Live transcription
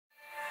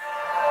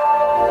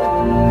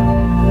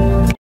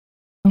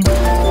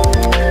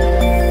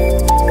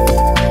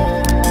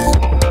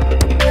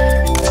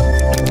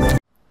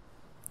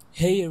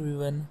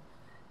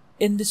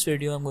In this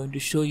video, I'm going to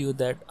show you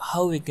that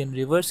how we can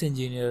reverse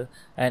engineer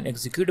an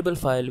executable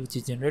file which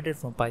is generated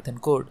from Python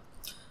code.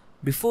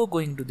 Before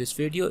going to this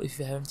video, if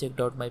you haven't checked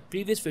out my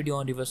previous video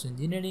on reverse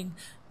engineering,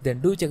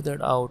 then do check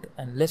that out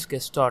and let's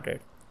get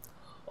started.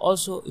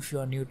 Also, if you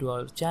are new to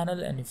our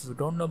channel and if you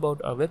don't know about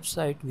our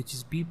website, which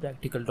is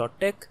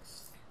bepractical.tech,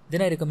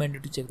 then I recommend you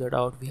to check that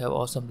out. We have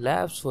awesome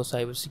labs for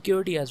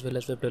cybersecurity as well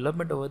as web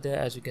development over there.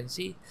 As you can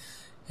see,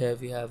 here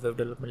we have web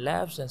development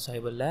labs and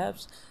cyber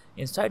labs.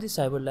 Inside the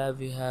cyber lab,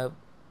 we have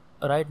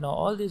right now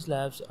all these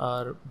labs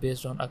are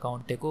based on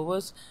account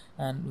takeovers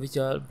and which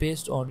are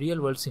based on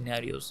real world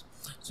scenarios,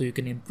 so you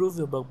can improve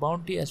your bug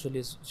bounty as well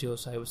as your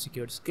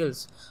cybersecurity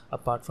skills.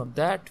 Apart from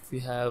that, we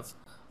have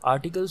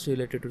articles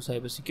related to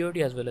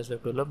cybersecurity as well as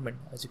web development.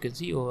 As you can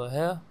see over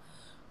here,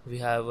 we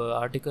have an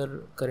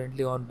article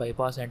currently on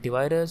bypass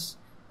antivirus,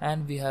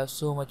 and we have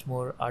so much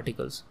more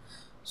articles.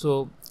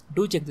 So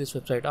do check this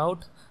website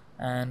out.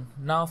 And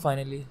now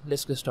finally,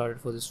 let's get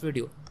started for this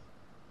video.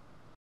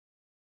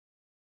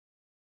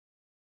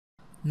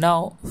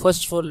 Now,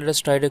 first of all, let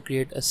us try to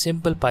create a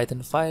simple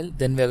Python file.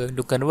 Then we are going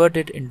to convert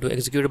it into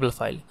executable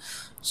file.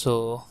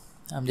 So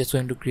I'm just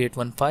going to create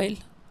one file.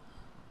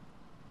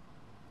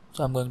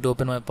 So I'm going to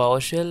open my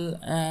PowerShell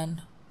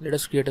and let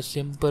us create a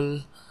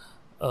simple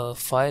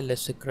file.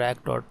 Let's say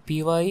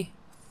crack.py,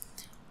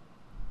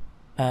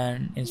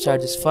 and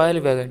inside this file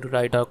we are going to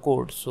write our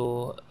code.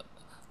 So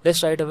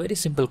let's write a very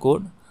simple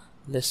code.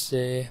 Let's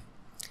say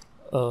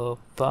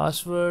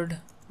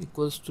password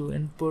equals to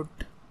input,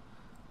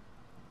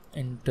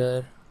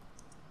 enter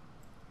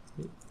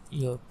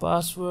your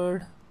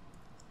password,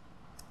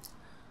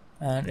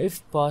 and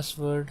if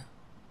password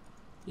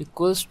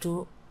equals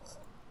to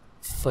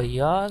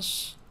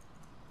Fayaz,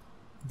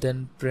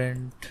 then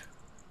print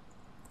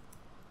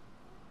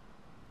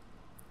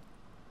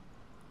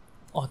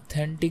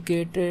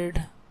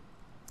authenticated,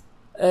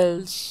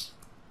 else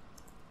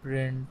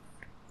print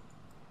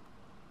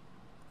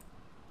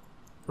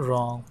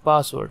wrong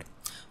password.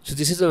 So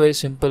this is a very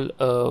simple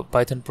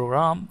Python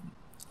program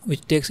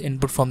which takes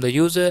input from the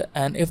user,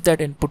 and if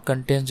that input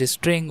contains a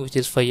string which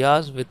is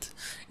Fayaz with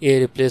a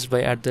replaced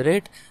by @,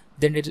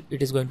 then it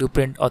is going to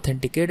print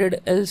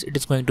authenticated, else it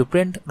is going to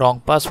print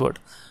wrong password.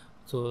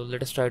 So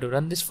let us try to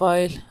run this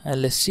file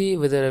and let's see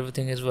whether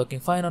everything is working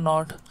fine or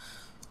not.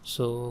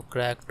 So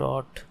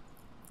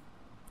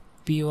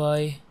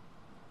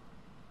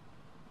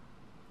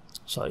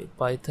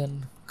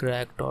Python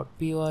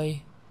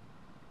crack.py,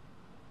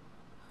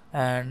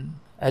 and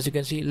as you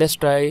can see, let's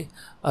try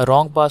a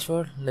wrong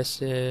password. Let's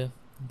say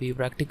be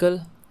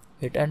practical,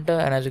 hit enter,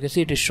 and as you can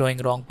see, it is showing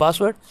wrong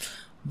password.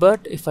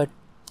 But if I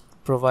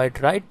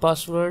provide right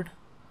password,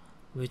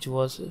 which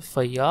was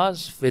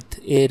Fayaz with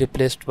a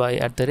replaced by @,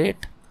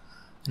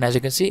 and as you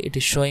can see, it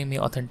is showing me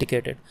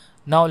authenticated.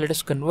 Now let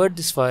us convert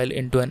this file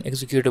into an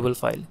executable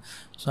file.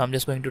 So I'm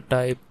just going to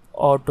type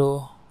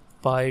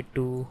auto-py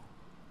to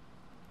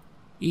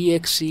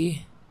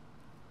exe,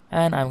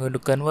 and I'm going to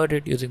convert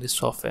it using this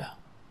software.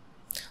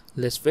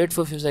 Let's wait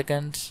for a few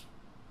seconds,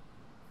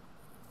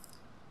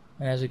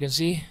 and as you can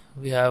see,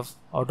 we have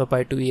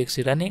auto-py to exe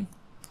running.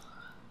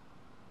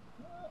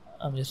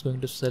 I'm just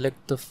going to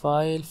select the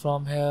file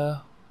from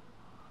here,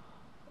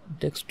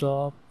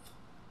 desktop,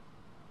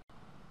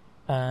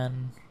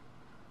 and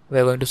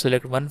we're going to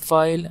select one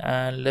file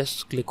and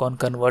let's click on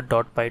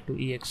convert.py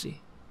to exe.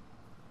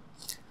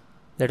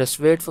 Let us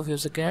wait for a few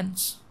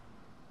seconds.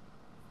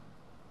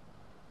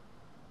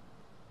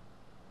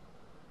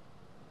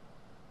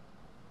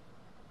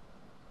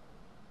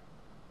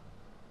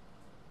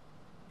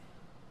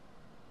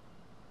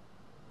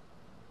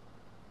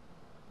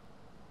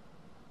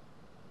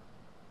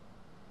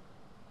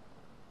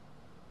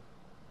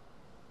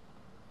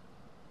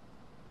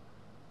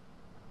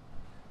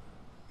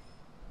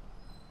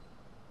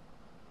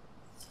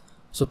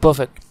 So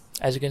perfect.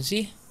 As you can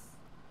see,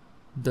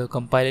 the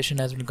compilation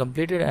has been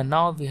completed, and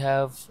now we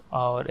have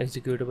our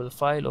executable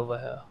file over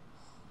here.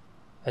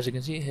 As you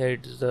can see, here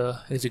it is the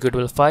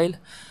executable file,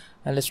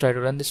 and let's try to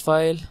run this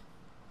file.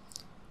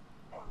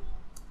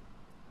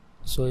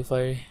 So if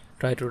I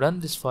try to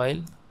run this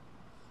file,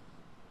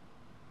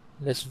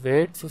 let's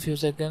wait for a few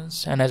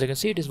seconds, and as you can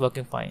see, it is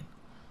working fine.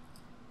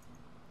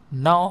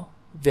 Now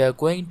we are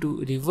going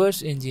to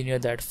reverse engineer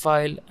that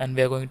file, and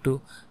we are going to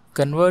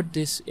convert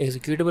this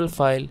executable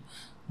file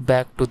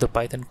back to the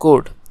Python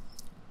code.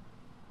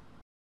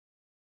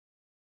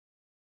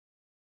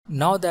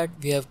 Now that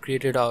we have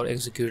created our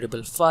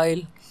executable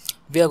file,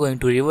 we are going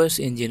to reverse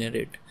engineer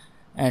it.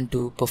 And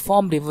to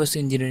perform reverse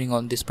engineering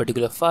on this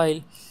particular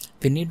file,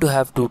 we need to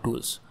have two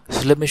tools.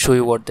 So let me show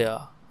you what they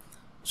are.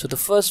 So the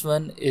first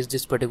one is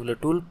this particular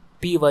tool,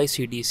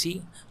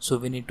 pycdc. So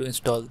we need to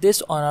install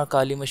this on our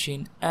Kali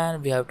machine,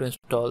 and we have to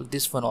install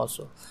this one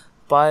also,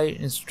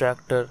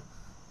 pyinstructor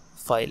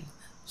file.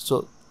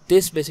 So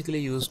this basically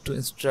used to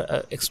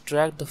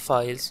extract the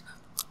files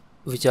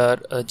which are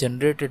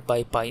generated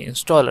by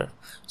pyinstaller.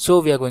 So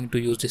we are going to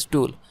use this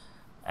tool,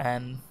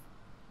 and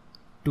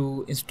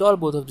to install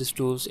both of these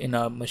tools in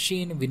our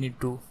machine, we need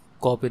to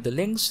copy the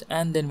links,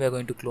 and then we are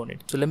going to clone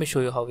it. So let me show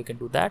you how we can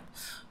do that.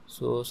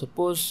 So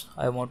suppose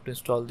I want to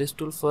install this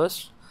tool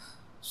first.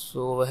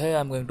 So over here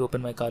I'm going to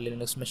open my Kali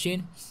Linux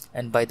machine,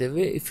 and by the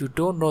way, if you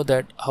don't know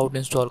that how to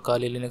install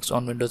Kali Linux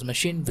on Windows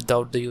machine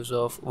without the use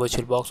of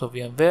VirtualBox or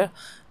VMware,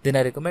 then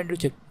I recommend you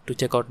to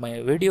check out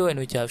my video in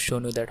which I have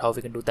shown you that how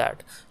we can do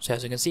that. So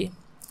as you can see,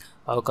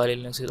 our Kali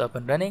Linux is up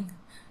and running,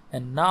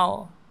 and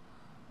now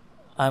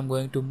I'm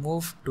going to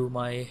move to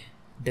my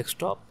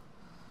desktop.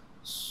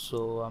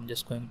 So I'm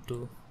just going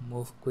to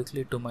move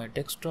quickly to my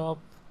desktop.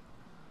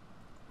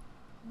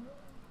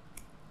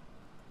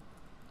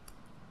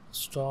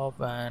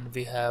 And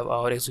we have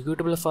our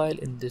executable file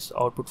in this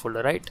output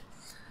folder. Right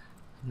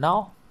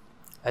now,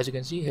 as you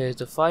can see, here is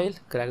the file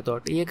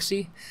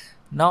crack.exe.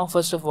 Now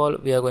first of all,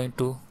 we are going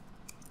to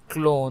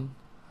clone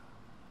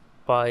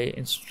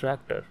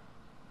PyInstructor.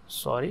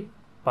 So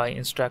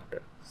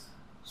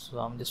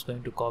I'm just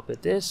going to copy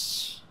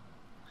this,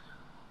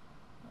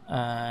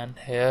 and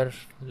here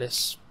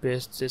let's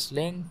paste this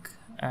link,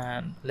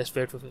 and let's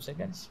wait for a few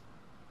seconds.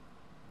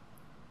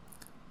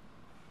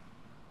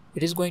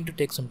 It is going to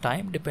take some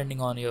time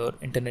depending on your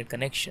internet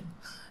connection.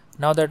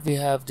 Now that we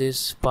have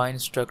this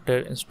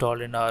PyInstructor installed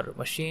in our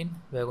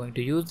machine, we are going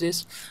to use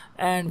this,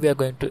 and we are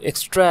going to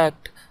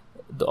extract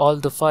all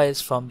the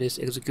files from this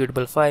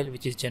executable file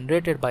which is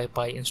generated by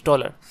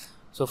PyInstaller.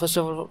 So first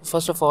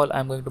of all,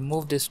 I'm going to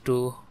move this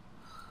to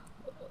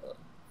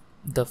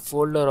the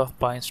folder of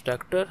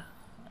PyInstructor,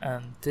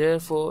 and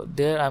therefore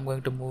there I'm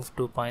going to move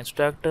to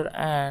PyInstructor,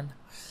 and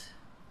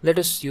let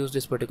us use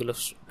this particular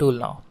tool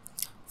now.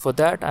 For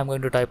that, I'm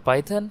going to type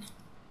python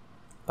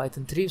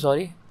 3,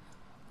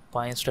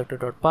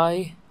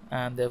 pyinstructor.py,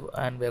 and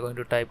we are going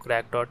to type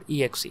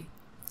crack.exe.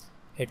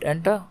 Hit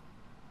enter,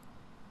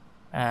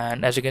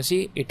 and as you can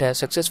see, it has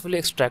successfully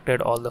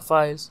extracted all the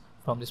files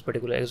from this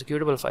particular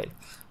executable file.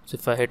 So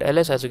if I hit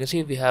ls, as you can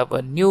see, we have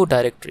a new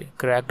directory,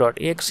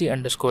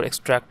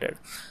 crack.exe_extracted.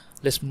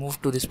 Let's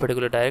move to this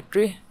particular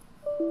directory,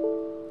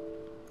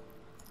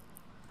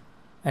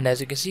 and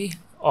as you can see,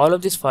 all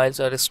of these files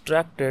are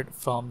extracted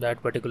from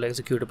that particular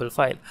executable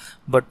file,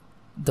 but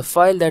the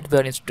file that we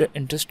are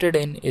interested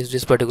in is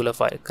this particular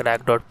file,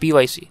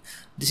 crack.pyc.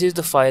 This is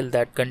the file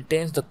that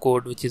contains the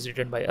code which is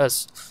written by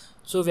us.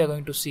 So we are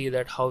going to see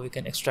that how we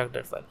can extract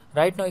that file.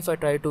 Right now, if I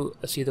try to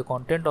see the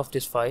content of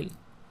this file,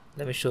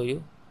 let me show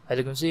you. As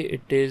you can see,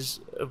 it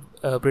is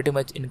pretty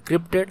much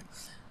encrypted.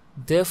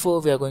 Therefore,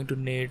 we are going to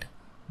need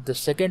the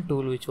second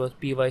tool, which was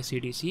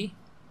pycdc,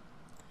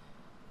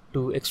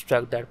 to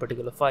extract that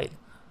particular file.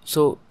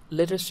 So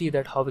let us see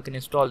that how we can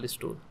install this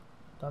tool.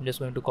 So I'm just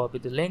going to copy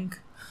the link.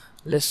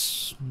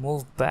 Let's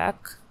move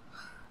back,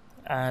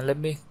 and let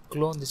me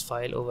clone this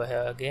file over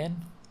here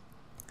again.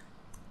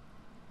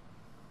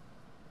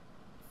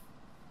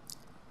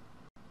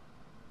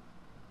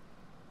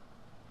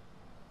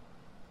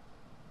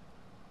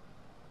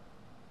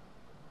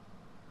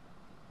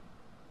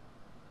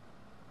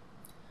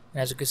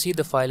 And as you can see,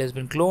 the file has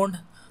been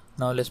cloned.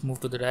 Now let's move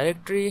to the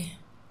directory.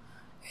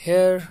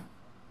 Here,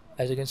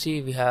 as you can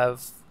see, we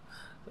have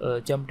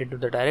jumped into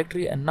the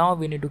directory, and now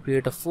we need to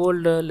create a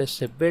folder. Let's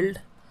say build,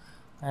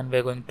 and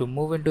we're going to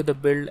move into the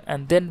build,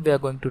 and then we are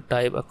going to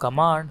type a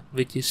command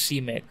which is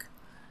cmake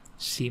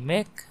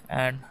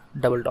and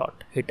double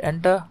dot. Hit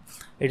enter.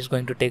 It is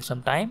going to take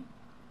some time.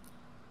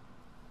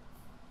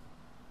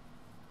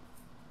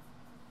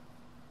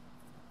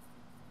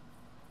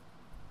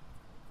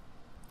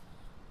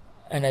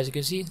 And as you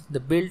can see, the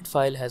build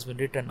file has been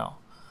written now.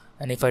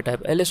 And if I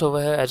type ls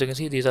over here, as you can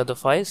see, these are the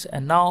files,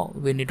 and now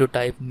we need to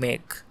type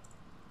make,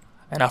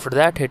 and after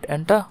that hit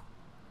enter.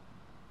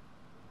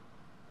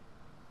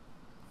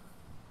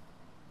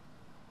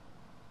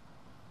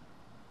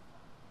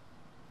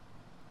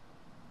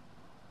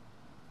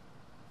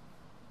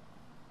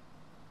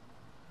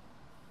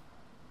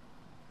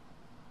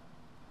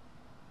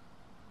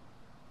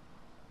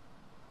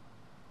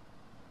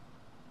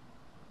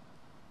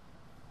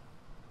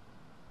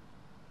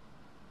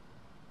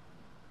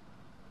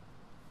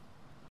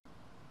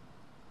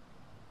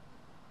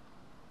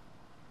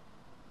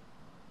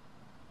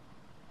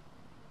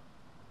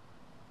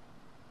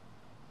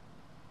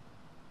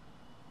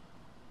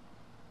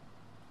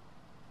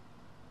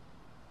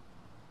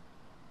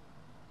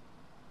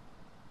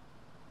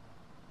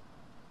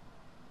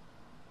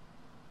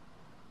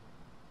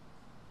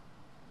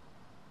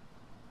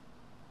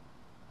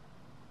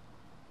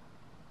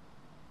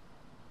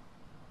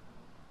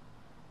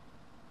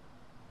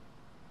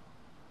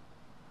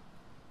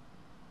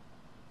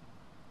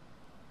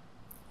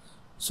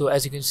 So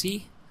as you can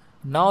see,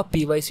 now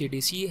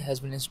pycdc has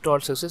been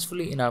installed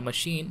successfully in our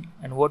machine,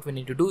 and what we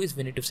need to do is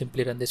we need to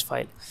simply run this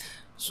file.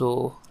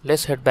 So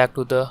let's head back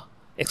to the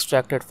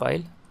extracted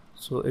file.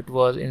 So it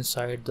was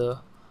inside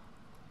the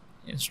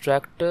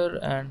instructor,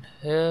 and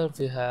here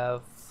we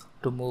have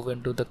to move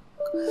into the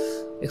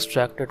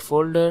extracted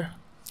folder.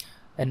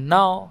 And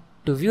now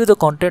to view the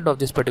content of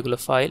this particular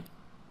file,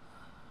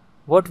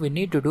 what we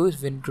need to do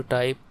is we need to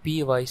type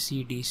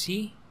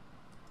pycdc,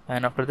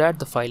 and after that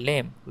the file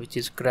name, which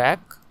is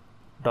crack.pyc,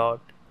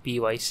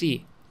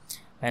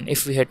 and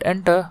if we hit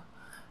enter,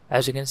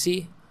 as you can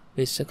see,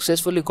 we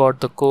successfully got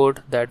the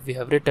code that we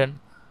have written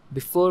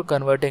before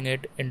converting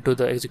it into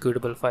the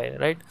executable file,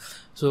 right?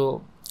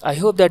 So I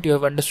hope that you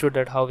have understood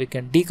that how we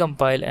can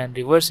decompile and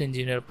reverse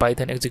engineer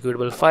Python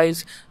executable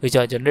files which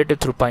are generated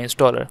through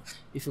PyInstaller.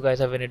 If you guys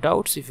have any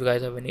doubts, if you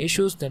guys have any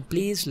issues, then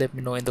please let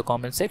me know in the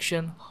comment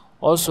section.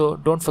 Also,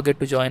 don't forget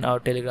to join our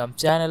Telegram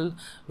channel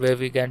where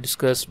we can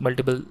discuss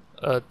multiple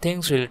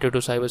things related to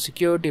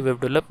cybersecurity, web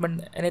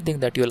development, anything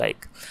that you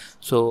like.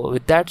 So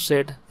with that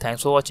said,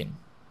 thanks for watching.